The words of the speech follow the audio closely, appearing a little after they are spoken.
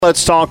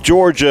let's talk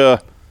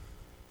Georgia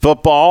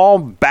football,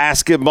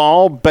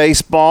 basketball,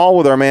 baseball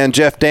with our man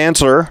Jeff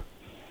Dantzler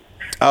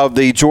of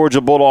the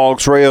Georgia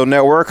Bulldogs Radio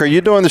Network. Are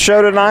you doing the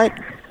show tonight?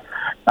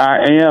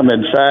 I am,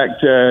 in fact,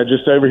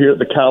 just over here at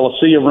the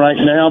Coliseum right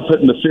now,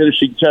 putting the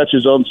finishing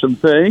touches on some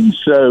things.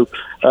 So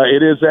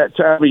it is that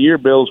time of year,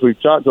 Bill, as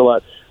we've talked a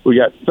lot. We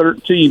got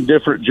 13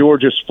 different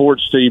Georgia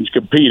sports teams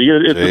competing.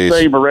 It's the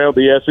same around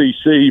the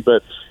SEC,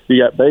 but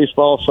you got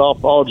baseball,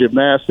 softball,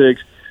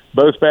 gymnastics,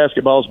 both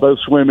basketballs, both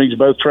swimmings,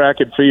 both track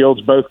and fields,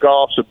 both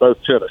golfs, and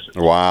both tennis.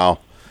 Wow.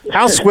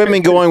 How's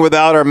swimming going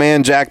without our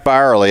man Jack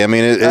Byerly? I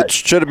mean, it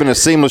should have been a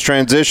seamless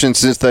transition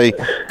since they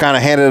kind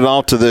of handed it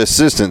off to the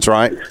assistants,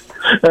 right?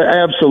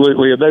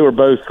 Absolutely, and they were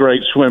both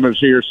great swimmers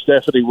here,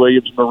 Stephanie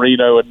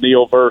Williams-Marino and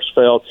Neil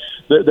Versfeld.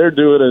 They're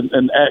doing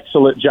an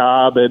excellent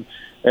job, and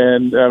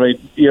I mean,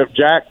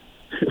 Jack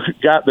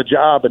got the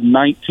job in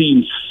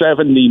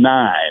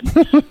 1979.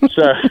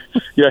 So,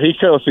 he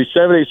coached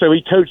 70. So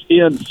he coached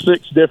in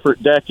 6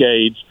 different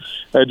decades.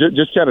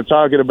 Just kind of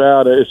talking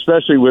about,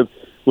 especially with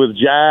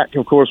Jack,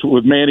 of course,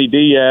 with Manny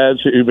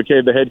Diaz, who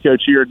became the head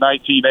coach here in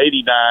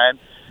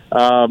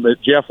 1989.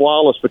 Jeff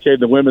Wallace became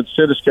the women's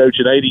tennis coach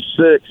in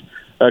 86.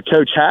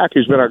 Coach Hack,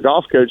 who's been our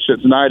golf coach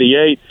since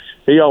 98,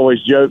 he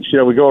always jokes,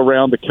 we go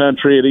around the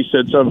country, and he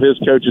said some of his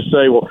coaches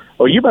say, well,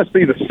 you must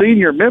be the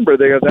senior member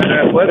there of that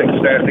athletic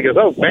staff. And he goes,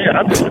 oh, man,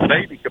 I'm just a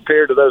baby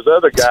compared to those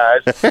other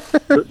guys.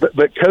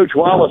 but Coach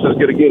Wallace is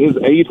going to get his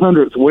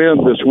 800th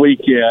win this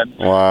weekend.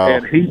 Wow.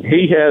 And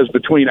he has,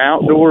 between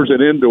outdoors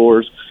and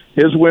indoors,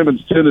 his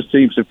women's tennis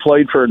teams have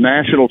played for a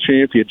national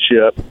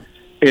championship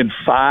in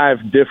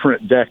 5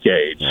 different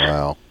decades.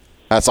 Wow.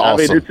 That's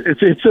awesome.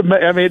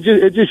 I mean,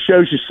 it just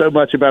shows you so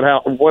much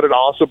about what an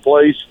awesome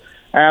place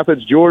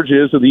Athens,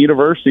 Georgia is, and the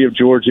University of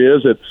Georgia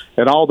is,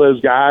 and all those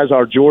guys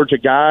are Georgia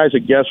guys.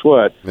 And guess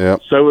what?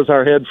 Yep. So is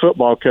our head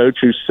football coach,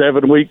 who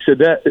 7 weeks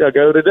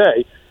ago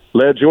today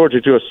led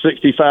Georgia to a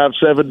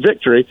 65-7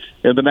 victory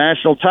in the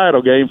national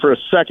title game for a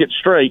second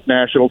straight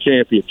national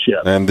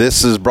championship. And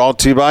this is brought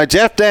to you by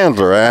Jeff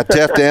Dantzler at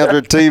Jeff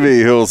Dantzler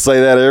TV, who will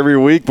say that every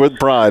week with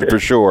pride for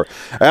sure.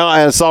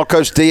 I saw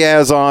Coach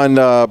Diaz on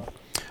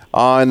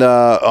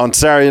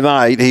Saturday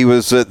night. He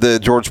was at the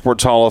Georgia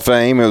Sports Hall of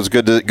Fame. It was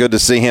good to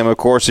see him, of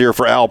course, here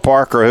for Al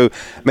Parker, who,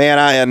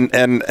 man,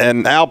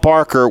 and Al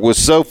Parker was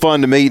so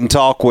fun to meet and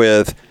talk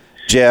with,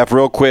 Jeff,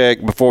 real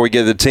quick before we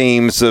get to the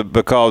teams,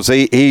 because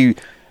you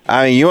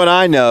and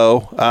I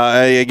know,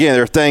 again,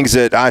 there are things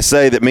that I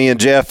say that me and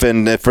Jeff,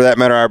 and for that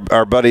matter,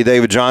 our buddy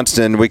David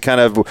Johnston,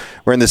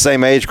 we're in the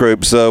same age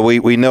group, so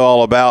we know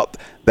all about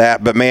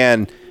that. But,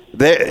 man,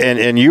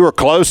 and you were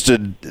close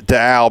to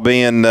Al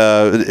being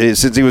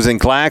since he was in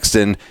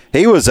Claxton.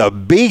 He was a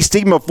beast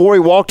even before he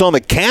walked on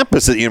the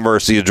campus at the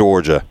University of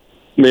Georgia.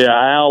 Yeah,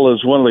 Al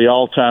is one of the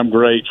all-time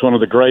greats, one of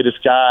the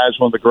greatest guys,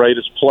 one of the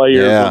greatest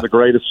players, one of the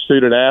greatest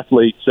student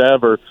athletes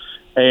ever.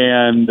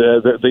 And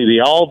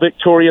the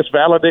all-victorious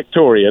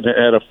valedictorian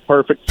had a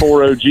perfect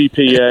 4.0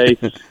 GPA.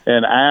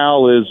 And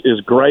Al is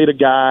great a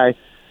guy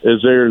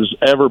as there's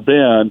ever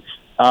been.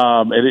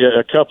 And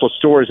a couple of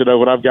stories,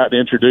 when I've gotten to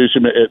introduce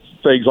him at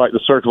things like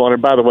the Circle of Honor.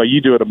 And by the way, you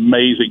do an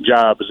amazing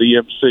job as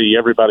EMC.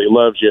 Everybody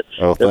loves you at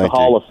the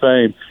Hall of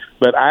Fame.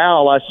 But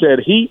Al, I said,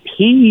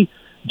 he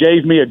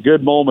gave me a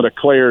good moment of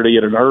clarity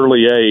at an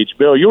early age.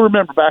 Bill, you'll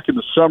remember back in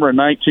the summer of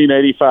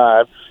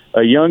 1985,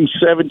 a young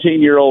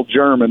 17-year-old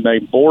German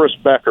named Boris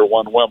Becker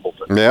won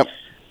Wimbledon. Yep.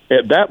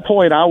 At that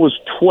point, I was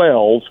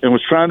 12 and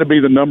was trying to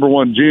be the number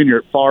 1 junior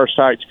at Forest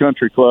Heights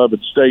Country Club in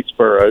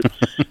Statesboro.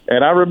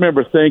 And I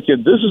remember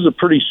thinking, this is a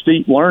pretty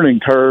steep learning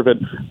curve.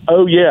 And,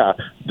 oh, yeah,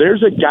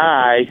 there's a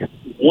guy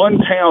 1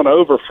 town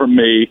over from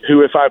me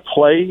who, if I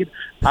played,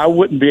 I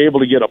wouldn't be able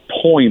to get a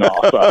point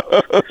off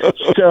of.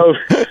 So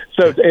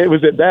it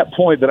was at that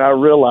point that I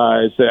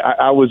realized that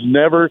I was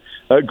never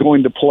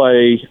going to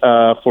play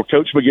for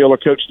Coach McGill or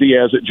Coach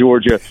Diaz at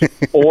Georgia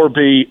or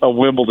be a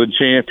Wimbledon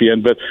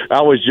champion. But I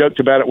always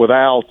joked about it with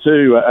Al,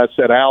 too. I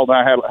said Al and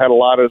I had a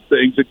lot of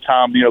things in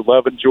common,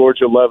 loving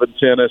Georgia, loving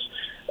tennis.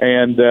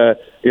 And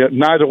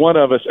neither one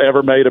of us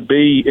ever made a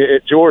B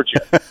at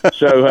Georgia.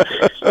 So,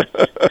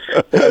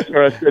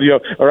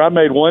 or I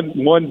made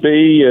one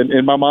B,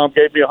 and my mom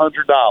gave me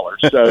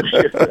 $100. So,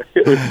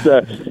 it was.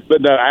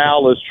 But no,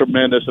 Al is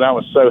tremendous, and I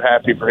was so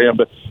happy for him.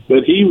 But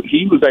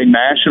he was a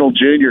national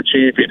junior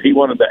champion. He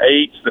won in the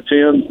 8s, the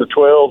 10s, the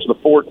 12s, the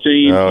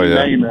 14s. Oh,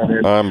 yeah. Name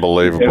it.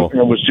 Unbelievable.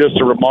 And was just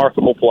a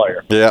remarkable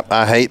player. Yeah,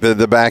 I hate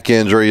the back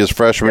injury his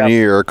freshman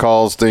year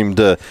caused him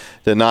to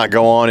not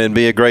go on and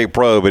be a great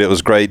pro, but it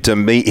was great to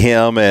meet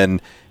him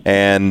and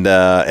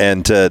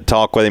to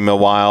talk with him a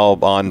while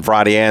on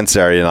Friday and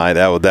Saturday night.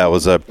 That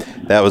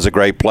was a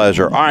great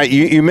pleasure. All right,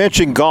 you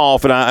mentioned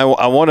golf, and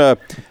I want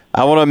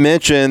to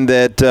mention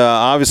that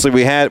obviously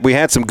we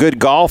had some good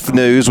golf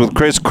news with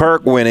Chris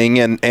Kirk winning,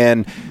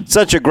 and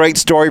such a great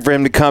story for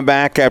him to come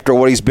back after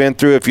what he's been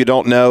through. If you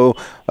don't know,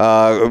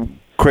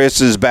 Chris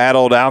has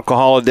battled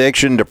alcohol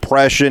addiction,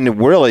 depression,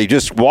 and really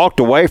just walked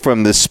away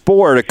from the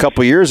sport a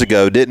couple years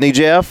ago, didn't he,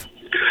 Jeff?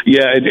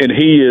 Yeah, and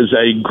he is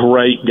a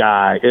great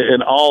guy.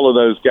 And all of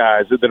those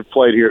guys that have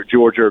played here at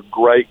Georgia are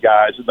great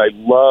guys, and they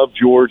love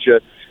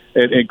Georgia.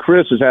 And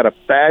Chris has had a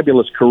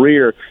fabulous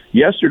career.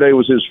 Yesterday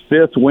was his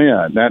 5th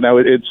win. Now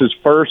it's his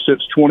first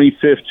since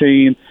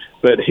 2015,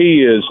 but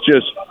he is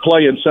just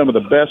playing some of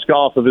the best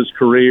golf of his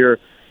career.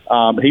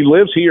 He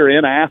lives here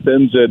in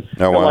Athens, and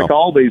like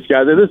all these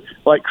guys,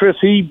 like Chris,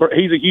 he's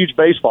a huge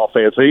baseball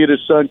fan, so he and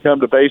his son come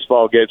to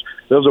baseball games.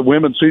 There was a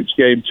women's hoops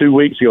game 2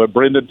 weeks ago, and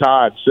Brendan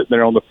Todd sitting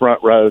there on the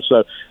front row.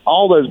 So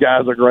all those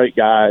guys are great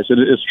guys, and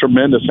it's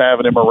tremendous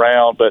having him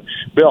around. But,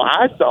 Bill,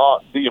 I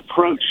thought the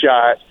approach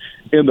shot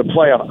in the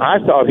playoff, I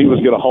thought he was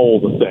going to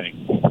hold the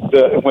thing.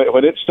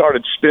 When it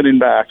started spinning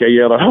back, I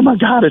yelled, "Oh, my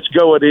God, it's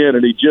going in,"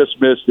 and he just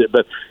missed it.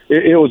 But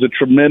it was a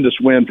tremendous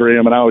win for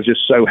him, and I was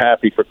just so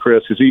happy for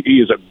Chris because he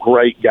is a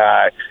great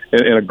guy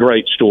and a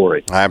great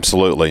story.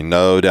 Absolutely,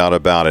 no doubt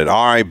about it.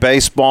 All right,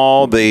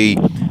 baseball, the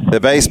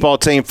baseball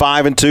team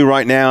 5-2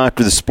 right now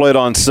after the split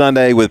on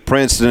Sunday with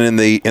Princeton in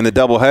the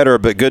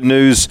doubleheader, but good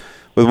news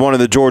with one of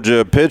the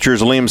Georgia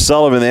pitchers, Liam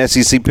Sullivan, the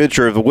SEC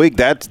pitcher of the week.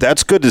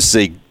 That's good to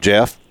see,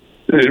 Jeff.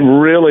 It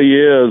really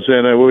is,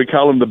 and we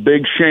call him the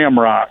Big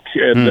Shamrock,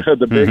 and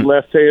the big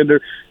left-hander.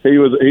 He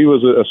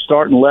was a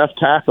starting left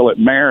tackle at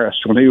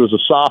Marist when he was a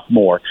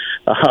sophomore,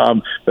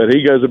 but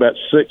he goes about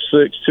 6'6",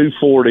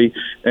 240,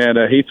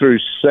 and he threw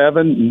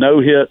 7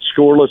 no-hit,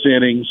 scoreless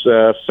innings,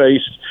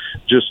 faced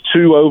just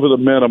 2 over the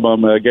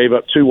minimum, gave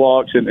up 2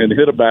 walks and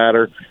hit a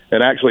batter,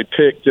 and actually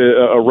picked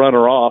a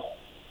runner off.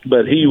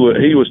 But he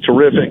was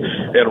terrific,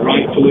 and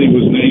rightfully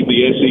was named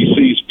the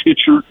SEC's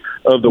pitcher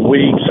of the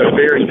week. So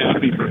very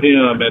happy for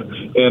him.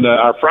 And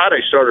our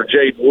Friday starter,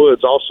 Jaden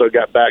Woods, also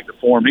got back to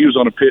form. He was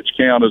on a pitch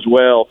count as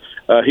well.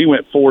 He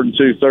went 4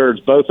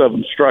 2/3. Both of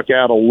them struck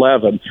out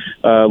 11.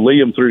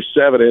 Liam threw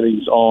 7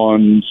 innings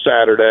on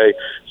Saturday.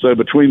 So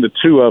between the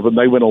two of them,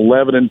 they went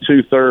 11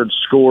 2/3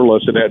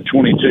 scoreless and had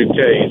 22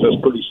 Ks.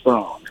 That's pretty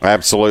strong.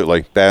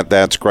 Absolutely,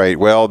 that's great.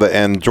 Well,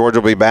 and Georgia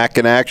will be back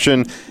in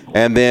action,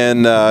 and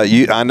then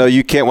I know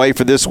you can't wait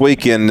for this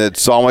weekend.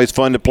 It's always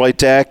fun to play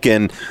Tech,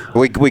 and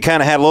we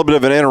kind of had a little bit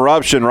of an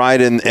interruption, right,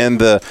 in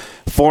the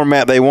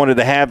format they wanted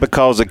to have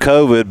because of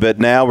COVID, but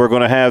now we're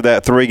going to have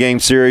that 3-game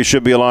series.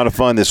 Should be a lot of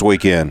fun this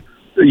weekend.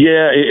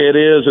 Yeah, it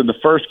is, and the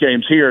first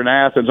game's here in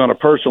Athens. On a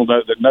personal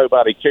note that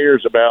nobody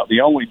cares about,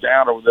 the only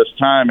downer with this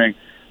timing,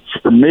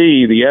 for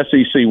me, the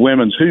SEC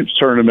Women's Hoops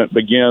Tournament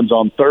begins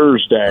on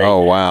Thursday.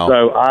 Oh, wow.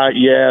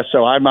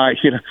 So I might,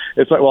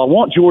 it's like, well, I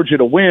want Georgia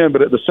to win,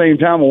 but at the same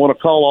time, I want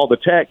to call all the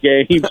Tech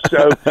games.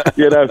 So,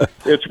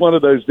 it's one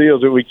of those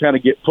deals that we kind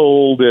of get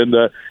pulled in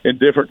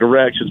different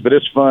directions, but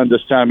it's fun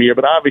this time of year.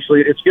 But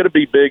obviously, it's going to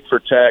be big for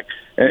Tech,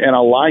 and I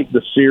like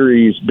the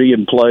series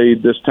being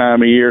played this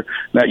time of year.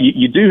 Now,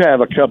 you do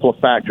have a couple of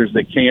factors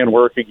that can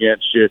work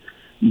against you.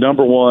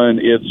 Number one,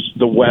 it's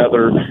the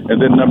weather,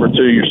 and then number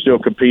two, you're still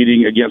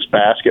competing against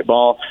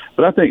basketball.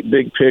 But I think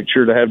big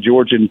picture to have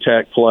Georgia and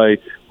Tech play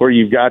where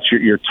you've got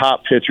your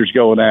top pitchers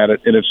going at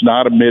it, and it's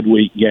not a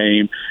midweek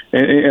game.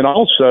 And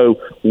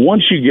also,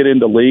 once you get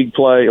into league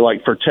play,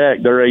 like for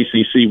Tech, their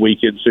ACC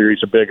weekend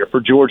series are bigger. For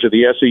Georgia,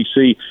 the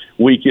SEC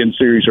weekend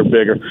series are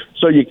bigger.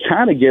 So you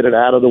kind of get it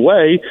out of the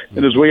way.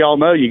 And as we all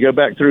know, you go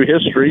back through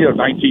history of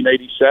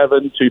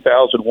 1987,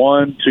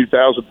 2001,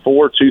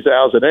 2004,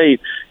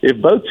 2008.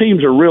 If both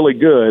teams are really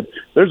good,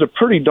 there's a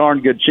pretty darn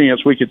good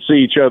chance we could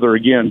see each other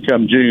again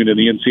come June in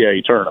the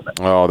NCAA tournament.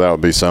 Oh, that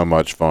would be so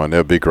much fun. It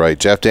would be great.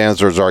 Jeff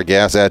Dantzler is our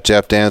guest at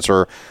Jeff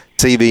Dantzler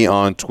TV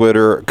on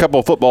Twitter. A couple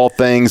of football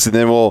things, and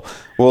then we'll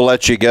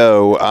let you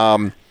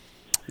go.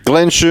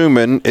 Glenn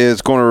Schumann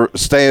is going to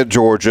stay at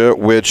Georgia,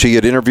 which he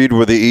had interviewed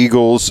with the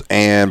Eagles,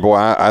 and boy,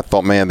 I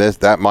thought, man,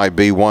 that might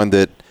be one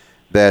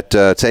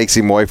that takes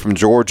him away from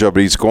Georgia,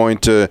 but he's going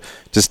to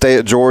stay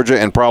at Georgia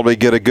and probably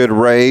get a good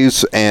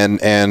raise.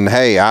 And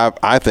hey,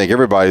 I think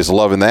everybody's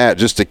loving that,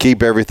 just to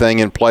keep everything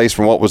in place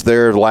from what was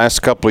there the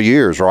last couple of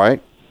years,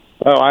 right?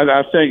 Oh,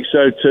 I think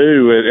so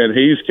too. And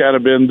he's kind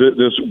of been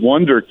this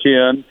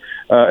wonderkin,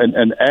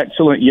 an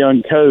excellent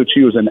young coach.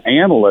 He was an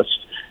analyst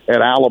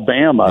at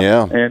Alabama.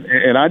 Yeah.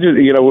 And I just,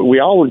 we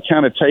all had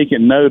kind of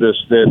taken notice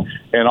that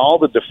in all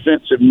the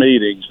defensive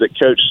meetings that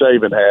Coach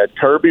Saban had,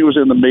 Kirby was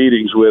in the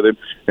meetings with him,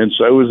 and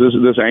so was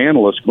this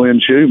analyst,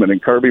 Glenn Schumann,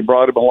 and Kirby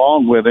brought him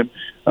along with him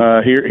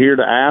here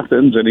to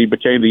Athens, and he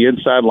became the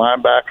inside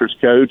linebackers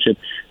coach, and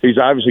he's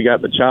obviously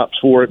got the chops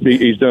for it.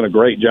 He's done a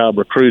great job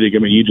recruiting. I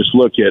mean, you just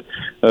look at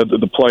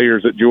the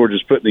players that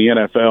Georgia's put in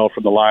the NFL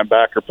from the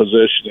linebacker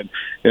position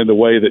and the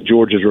way that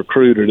Georgia's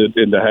recruited it,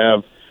 and to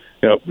have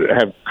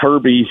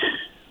Kirby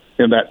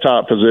in that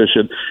top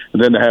position,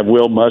 and then to have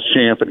Will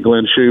Muschamp and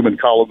Glenn Schumann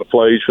calling the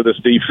plays for this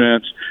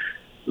defense,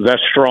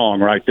 that's strong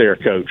right there,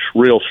 Coach.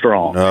 Real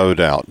strong. No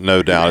doubt.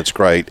 It's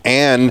great.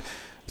 And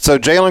so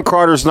Jalen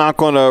Carter's not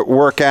going to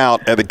work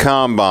out at the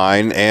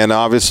Combine, and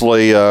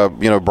obviously,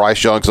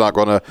 Bryce Young's not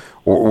going to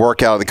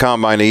work out at the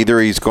Combine either.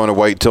 He's going to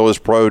wait till his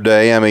pro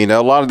day. I mean,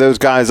 a lot of those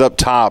guys up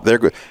top,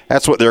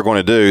 that's what they're going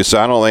to do, so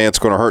I don't think it's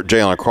going to hurt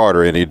Jalen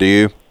Carter any, do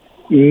you?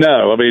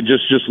 No, I mean,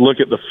 just look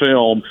at the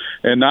film,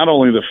 and not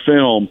only the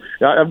film.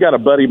 I've got a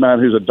buddy of mine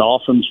who's a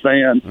Dolphins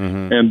fan,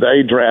 and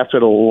they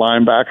drafted a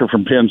linebacker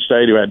from Penn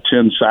State who had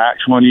 10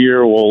 sacks one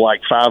year. Well, like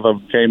 5 of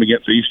them came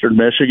against Eastern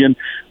Michigan.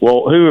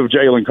 Well, who have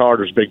Jalen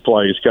Carter's big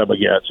plays come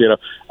against?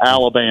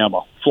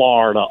 Alabama,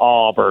 Florida,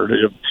 Auburn,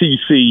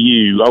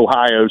 TCU,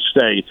 Ohio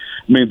State.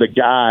 I mean, the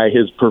guy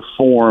has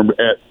performed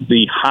at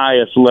the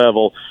highest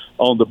level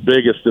on the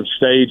biggest of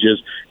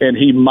stages, and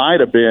he might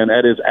have been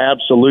at his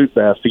absolute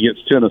best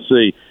against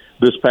Tennessee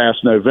this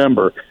past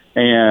November.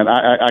 And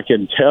I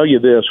can tell you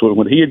this,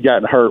 when he had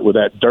gotten hurt with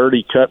that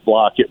dirty cut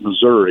block at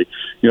Missouri,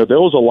 there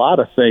was a lot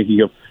of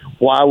thinking of,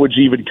 why would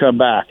you even come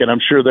back? And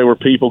I'm sure there were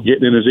people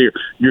getting in his ear,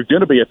 you're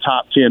going to be a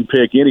top 10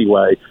 pick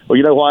anyway. Well,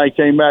 you know why he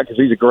came back? Because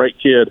he's a great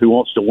kid who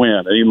wants to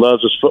win, and he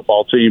loves his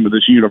football team at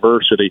this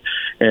university,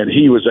 and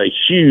he was a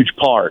huge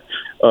part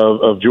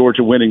of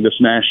Georgia winning this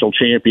national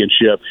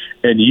championship.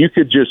 And you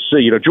could just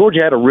see,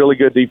 Georgia had a really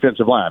good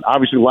defensive line.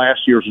 Obviously,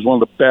 last year's was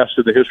one of the best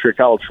in the history of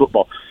college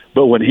football.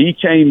 But when he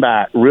came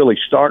back, really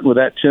starting with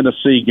that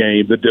Tennessee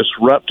game, the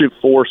disruptive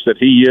force that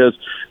he is,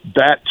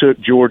 that took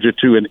Georgia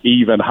to an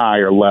even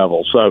higher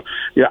level. So,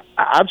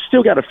 I've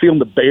still got a feeling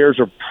the Bears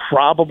are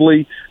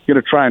probably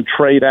going to try and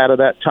trade out of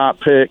that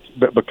top pick,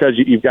 but because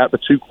you've got the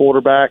 2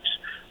 quarterbacks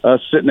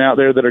sitting out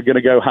there that are going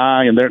to go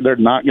high, and they're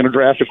not going to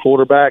draft a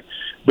quarterback.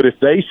 But if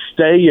they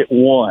stay at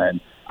 1,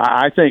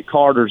 I think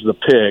Carter's the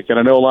pick. And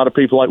I know a lot of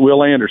people like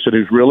Will Anderson,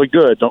 who's really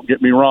good, don't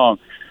get me wrong.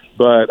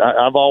 But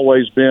I've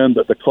always been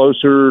that the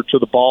closer to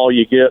the ball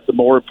you get, the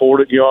more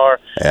important you are.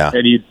 Yeah.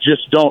 And you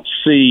just don't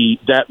see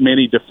that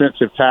many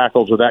defensive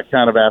tackles with that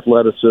kind of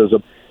athleticism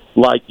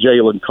like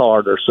Jalen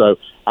Carter. So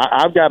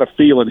I've got a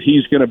feeling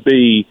he's going to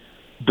be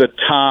the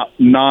top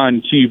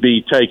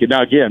non-QB taken.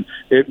 Now, again,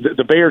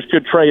 the Bears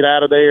could trade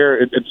out of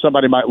there, and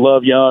somebody might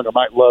love Young or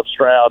might love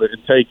Stroud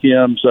and take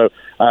him. So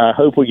I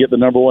hope we get the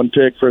number 1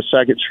 pick for a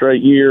second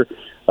straight year.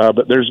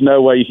 But there's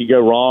no way you could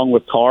go wrong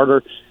with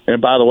Carter.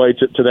 And by the way,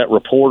 to that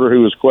reporter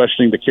who was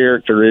questioning the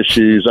character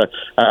issues,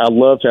 I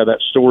loved how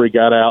that story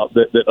got out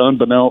that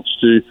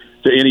unbeknownst to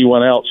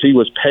anyone else, he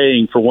was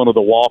paying for one of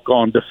the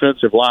walk-on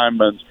defensive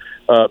linemen's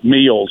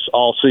meals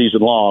all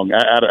season long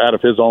out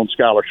of his own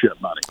scholarship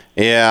money.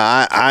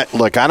 Yeah, I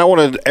don't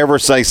want to ever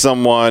say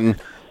someone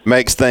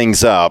makes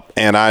things up,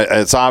 and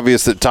it's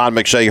obvious that Todd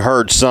McShay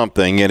heard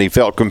something and he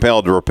felt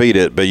compelled to repeat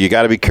it, but you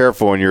got to be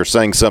careful when you're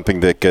saying something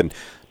that could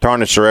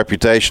tarnish the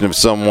reputation of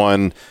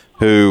someone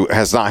who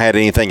has not had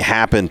anything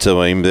happen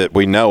to him that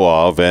we know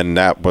of, and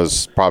that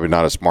was probably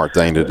not a smart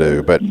thing to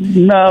do. But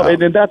no,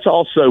 and that's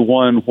also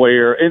one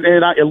where,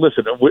 and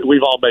listen,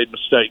 we've all made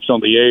mistakes on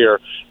the air,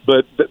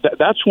 but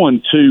that's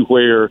one too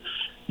where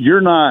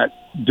you're not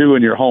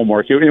doing your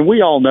homework. And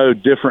we all know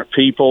different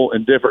people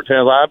and different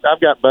towns.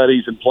 I've got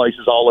buddies in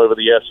places all over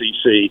the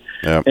SEC,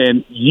 yep.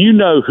 And you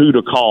know who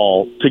to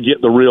call to get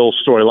the real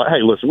story. Like,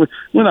 hey, listen,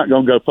 we're not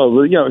going to go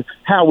public.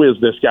 How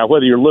is this guy?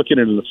 Whether you're looking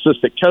at an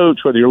assistant coach,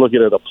 whether you're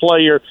looking at a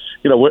player,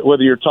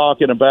 whether you're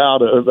talking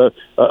about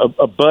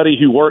a buddy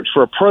who works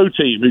for a pro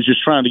team who's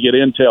just trying to get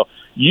intel,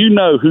 you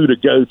know who to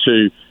go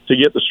to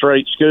get the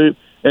straight scoop.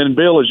 And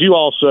Bill, as you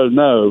also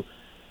know,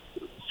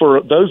 for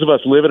those of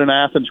us living in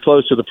Athens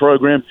close to the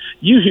program,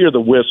 you hear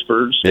the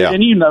whispers. Yeah.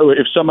 And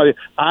if somebody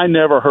 – I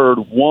never heard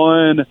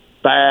one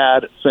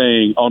bad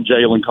thing on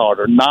Jalen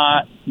Carter,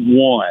 not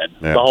one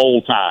the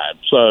whole time.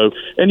 So,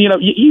 and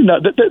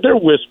there are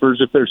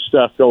whispers if there's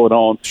stuff going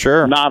on.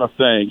 Sure. Not a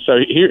thing. So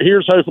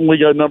here's hoping we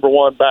go number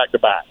 1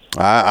 back-to-back.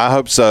 I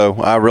hope so.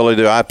 I really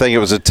do. I think it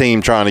was a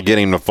team trying to get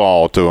him to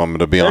fall to him,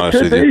 to be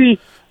honest with you.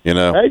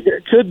 Hey,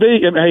 it could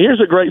be. And here's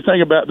a great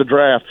thing about the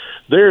draft.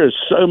 There is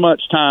so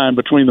much time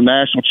between the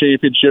national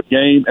championship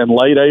game and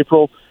late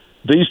April.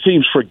 These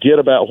teams forget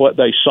about what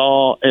they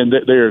saw, and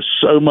there's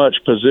so much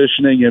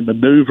positioning and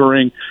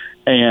maneuvering.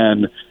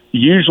 And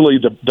usually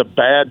the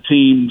bad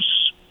teams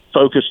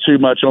focus too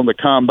much on the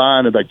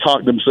combine, and they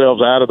talk themselves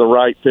out of the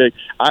right pick.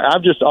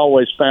 I've just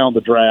always found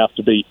the draft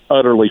to be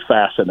utterly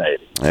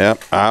fascinating. Yeah,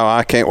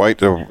 I can't wait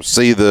to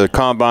see the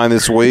combine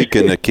this week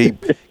and to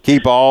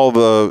keep all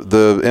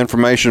the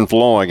information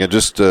flowing. And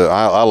just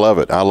I love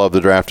it. I love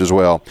the draft as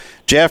well.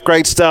 Jeff,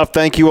 great stuff.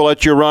 Thank you. We'll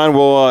let you run.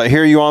 We'll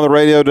hear you on the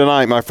radio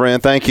tonight, my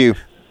friend. Thank you.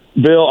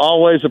 Bill,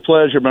 always a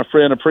pleasure, my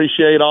friend.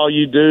 Appreciate all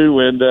you do.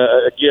 And,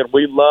 again,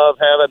 we love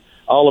having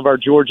all of our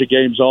Georgia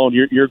games on,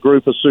 your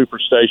group of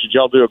superstations.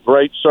 Y'all do a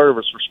great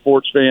service for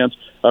sports fans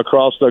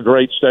across the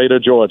great state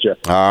of Georgia.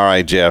 All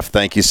right, Jeff.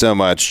 Thank you so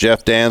much.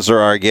 Jeff Dantzler,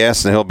 our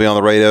guest, and he'll be on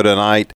the radio tonight.